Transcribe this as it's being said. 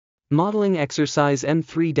Modeling exercise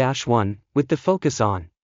M3-1, with the focus on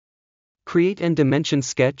create and dimension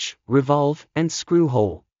sketch, revolve, and screw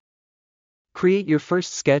hole. Create your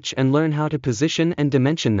first sketch and learn how to position and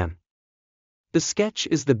dimension them. The sketch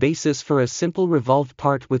is the basis for a simple revolved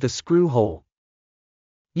part with a screw hole.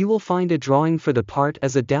 You will find a drawing for the part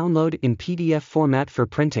as a download in PDF format for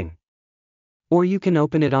printing. Or you can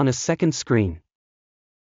open it on a second screen.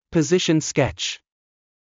 Position sketch.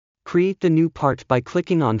 Create the new part by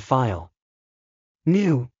clicking on File,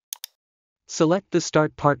 New. Select the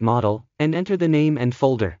Start Part model, and enter the name and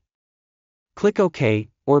folder. Click OK,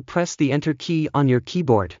 or press the Enter key on your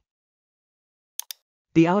keyboard.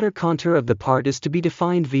 The outer contour of the part is to be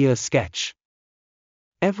defined via a sketch.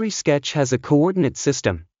 Every sketch has a coordinate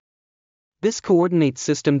system. This coordinate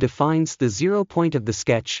system defines the 0 point of the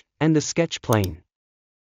sketch, and the sketch plane.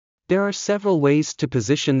 There are several ways to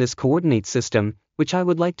position this coordinate system, which I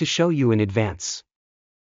would like to show you in advance.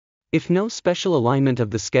 If no special alignment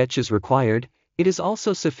of the sketch is required, it is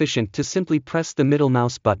also sufficient to simply press the middle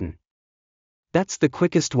mouse button. That's the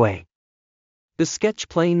quickest way. The sketch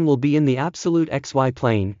plane will be in the absolute XY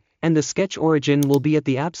plane, and the sketch origin will be at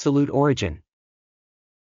the absolute origin.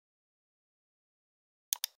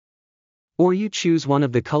 Or you choose one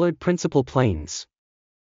of the colored principal planes.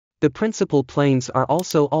 The principal planes are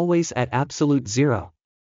also always at absolute 0.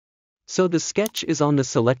 So the sketch is on the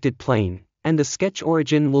selected plane, and the sketch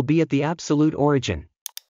origin will be at the absolute origin.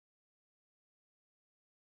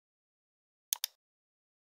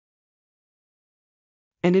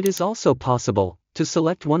 And it is also possible to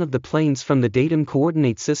select one of the planes from the datum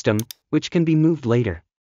coordinate system, which can be moved later.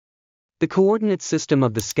 The coordinate system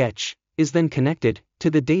of the sketch is then connected to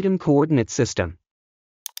the datum coordinate system.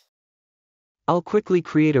 I'll quickly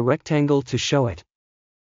create a rectangle to show it.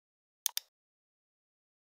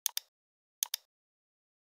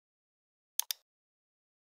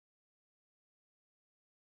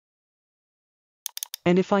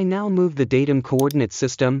 And if I now move the datum coordinate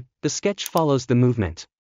system, the sketch follows the movement.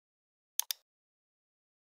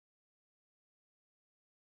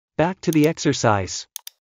 Back to the exercise.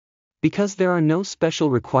 Because there are no special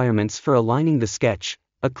requirements for aligning the sketch,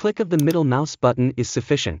 a click of the middle mouse button is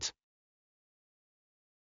sufficient.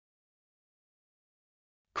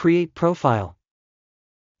 Create profile.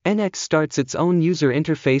 NX starts its own user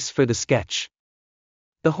interface for the sketch.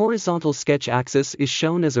 The horizontal sketch axis is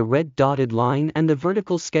shown as a red dotted line and the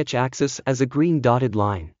vertical sketch axis as a green dotted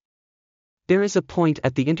line. There is a point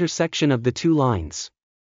at the intersection of the two lines.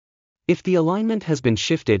 If the alignment has been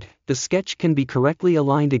shifted, the sketch can be correctly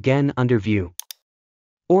aligned again under View.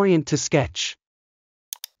 Orient to Sketch.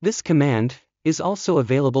 This command is also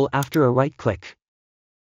available after a right click.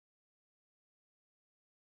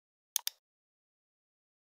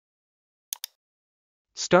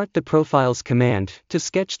 Start the Profiles command to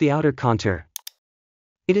sketch the outer contour.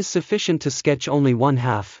 It is sufficient to sketch only one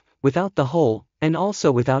half, without the whole, and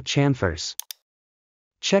also without chamfers.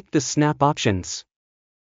 Check the snap options.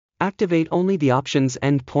 Activate only the options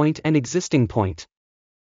End Point and Existing Point.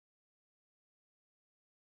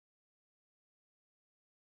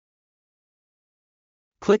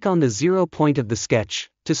 Click on the 0 point of the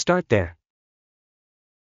sketch to start there.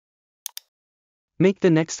 Make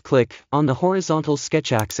the next click on the horizontal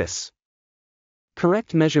sketch axis.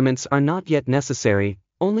 Correct measurements are not yet necessary,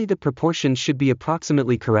 only the proportions should be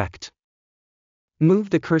approximately correct.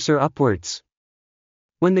 Move the cursor upwards.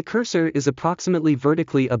 When the cursor is approximately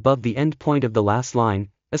vertically above the end point of the last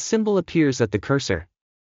line, a symbol appears at the cursor.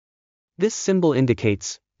 This symbol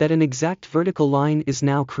indicates that an exact vertical line is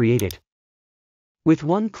now created. With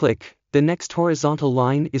one click, the next horizontal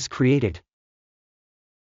line is created.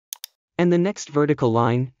 And the next vertical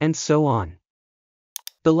line, and so on.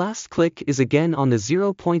 The last click is again on the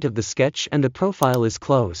 0 point of the sketch and the profile is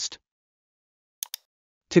closed.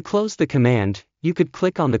 To close the command, you could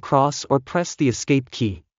click on the cross or press the escape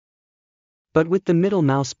key. But with the middle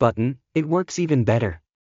mouse button, it works even better.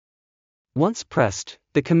 Once pressed,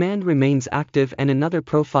 the command remains active and another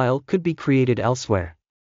profile could be created elsewhere.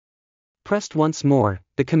 Pressed once more,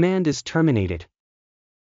 the command is terminated.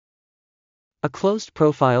 A closed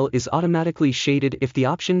profile is automatically shaded if the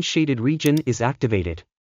option Shaded Region is activated.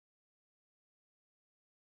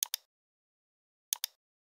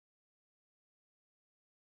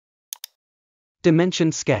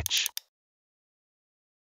 Dimension sketch.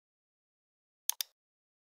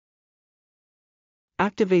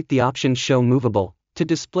 Activate the option Show Movable to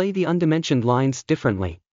display the undimensioned lines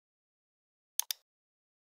differently.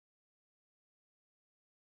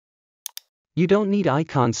 You don't need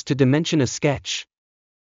icons to dimension a sketch.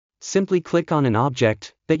 Simply click on an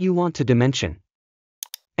object that you want to dimension.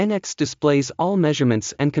 NX displays all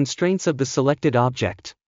measurements and constraints of the selected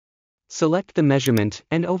object. Select the measurement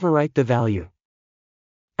and overwrite the value.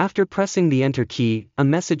 After pressing the Enter key, a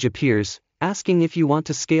message appears, asking if you want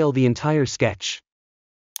to scale the entire sketch.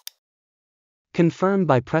 Confirm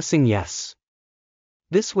by pressing Yes.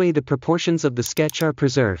 This way the proportions of the sketch are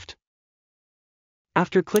preserved.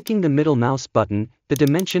 After clicking the middle mouse button, the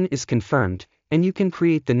dimension is confirmed, and you can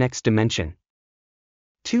create the next dimension.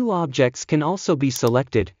 Two objects can also be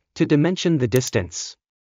selected to dimension the distance.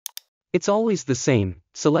 It's always the same: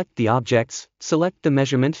 select the objects, select the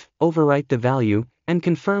measurement, overwrite the value, and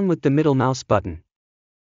confirm with the middle mouse button.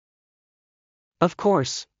 Of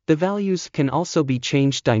course, the values can also be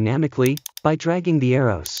changed dynamically by dragging the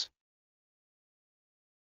arrows.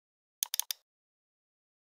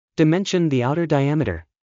 Dimension the outer diameter.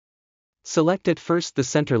 Select at first the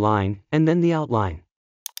center line and then the outline.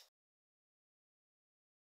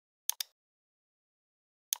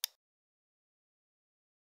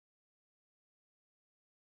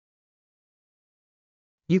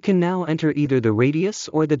 You can now enter either the radius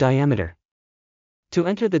or the diameter. To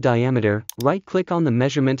enter the diameter, right-click on the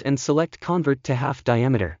measurement and select Convert to half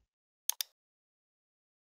diameter.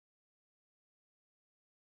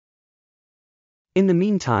 In the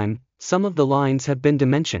meantime, some of the lines have been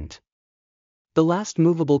dimensioned. The last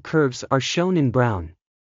movable curves are shown in brown.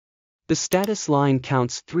 The status line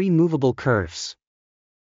counts 3 movable curves.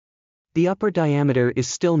 The upper diameter is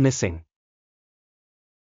still missing.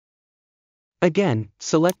 Again,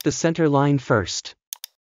 select the center line first.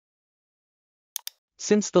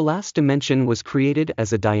 Since the last dimension was created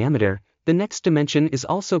as a diameter, the next dimension is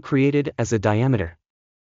also created as a diameter.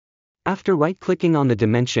 After right-clicking on the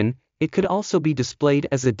dimension, it could also be displayed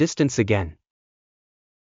as a distance again.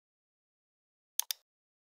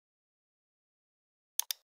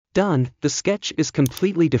 Done, the sketch is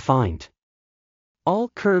completely defined. All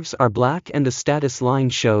curves are black and the status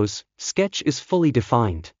line shows, sketch is fully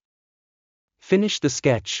defined. Finish the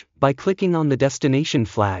sketch by clicking on the destination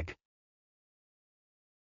flag.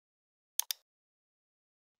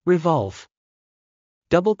 Revolve.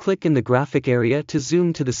 Double-click in the graphic area to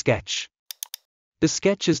zoom to the sketch. The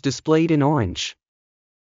sketch is displayed in orange.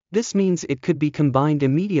 This means it could be combined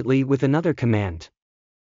immediately with another command.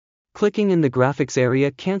 Clicking in the graphics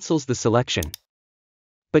area cancels the selection.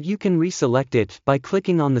 But you can reselect it by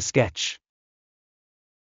clicking on the sketch.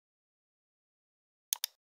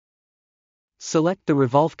 Select the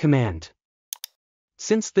Revolve command.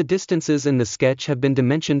 Since the distances in the sketch have been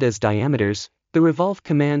dimensioned as diameters, the Revolve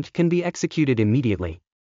command can be executed immediately.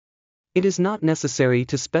 It is not necessary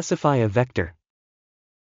to specify a vector.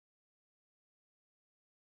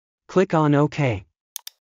 Click on OK.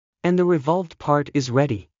 And the revolved part is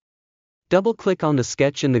ready. Double-click on the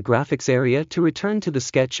sketch in the graphics area to return to the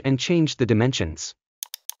sketch and change the dimensions.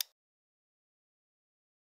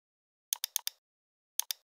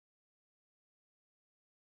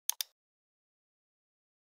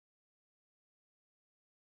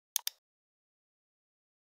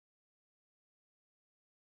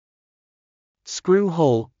 Screw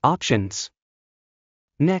hole options.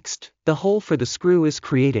 Next, the hole for the screw is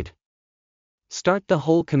created. Start the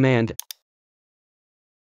hole command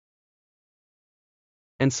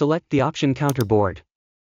and select the option counterboard.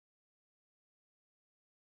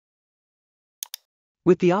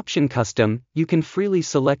 With the option custom, you can freely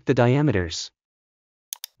select the diameters.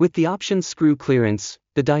 With the option screw clearance,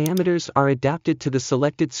 the diameters are adapted to the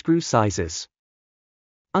selected screw sizes.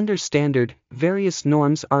 Under standard, various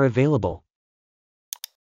norms are available.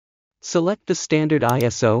 Select the standard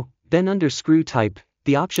ISO, then under screw type,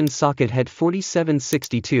 the option socket head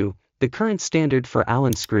 4762, the current standard for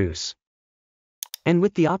Allen screws. And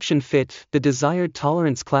with the option fit, the desired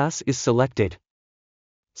tolerance class is selected.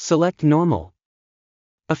 Select normal.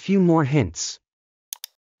 A few more hints.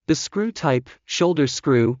 The screw type, shoulder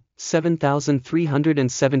screw,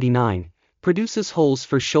 7379, produces holes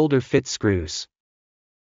for shoulder fit screws.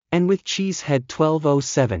 And with cheese head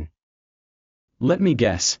 1207. Let me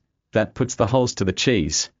guess, that puts the holes to the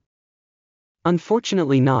cheese.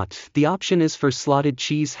 Unfortunately not, the option is for slotted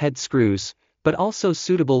cheese head screws, but also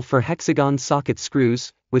suitable for hexagon socket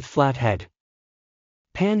screws, with flat head.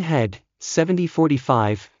 Pan head,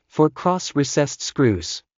 7045, for cross-recessed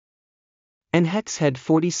screws. And hex head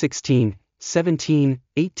 4016, 17,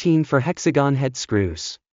 18 for hexagon head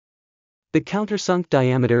screws. The countersunk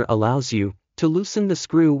diameter allows you to loosen the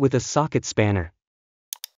screw with a socket spanner.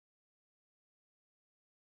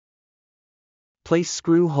 Place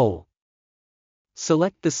screw hole.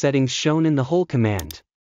 Select the settings shown in the hole command.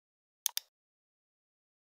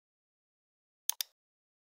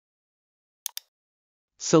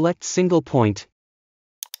 Select single point.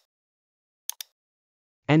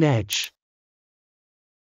 and edge.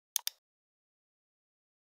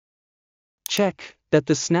 Check that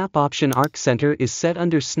the Snap Option Arc Center is set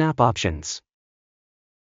under Snap Options.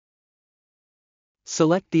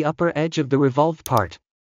 Select the upper edge of the Revolve part.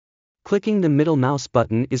 Clicking the middle mouse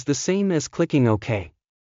button is the same as clicking OK.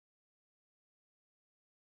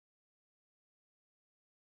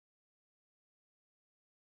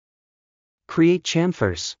 Create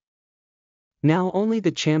chamfers. Now only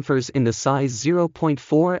the chamfers in the size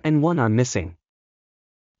 0.4 and 1 are missing.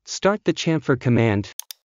 Start the chamfer command.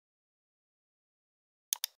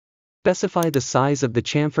 Specify the size of the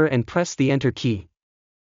chamfer and press the Enter key.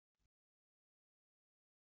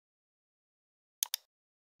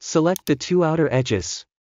 Select the two outer edges.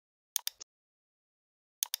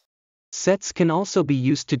 Sets can also be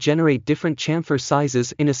used to generate different chamfer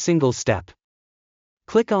sizes in a single step.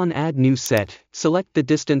 Click on Add New Set, select the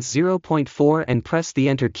distance 0.4 and press the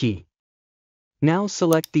Enter key. Now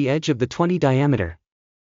select the edge of the 20 diameter.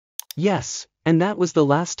 Yes, and that was the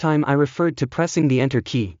last time I referred to pressing the Enter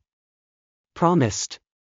key. Promised.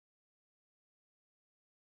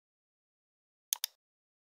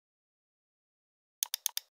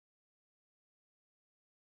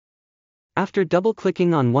 After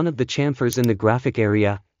double-clicking on one of the chamfers in the graphic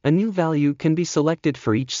area, a new value can be selected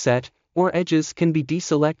for each set, or edges can be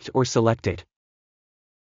deselect or selected.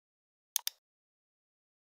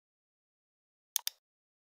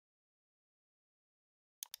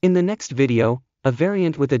 In the next video, a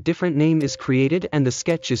variant with a different name is created and the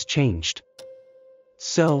sketch is changed.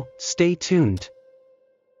 So, stay tuned.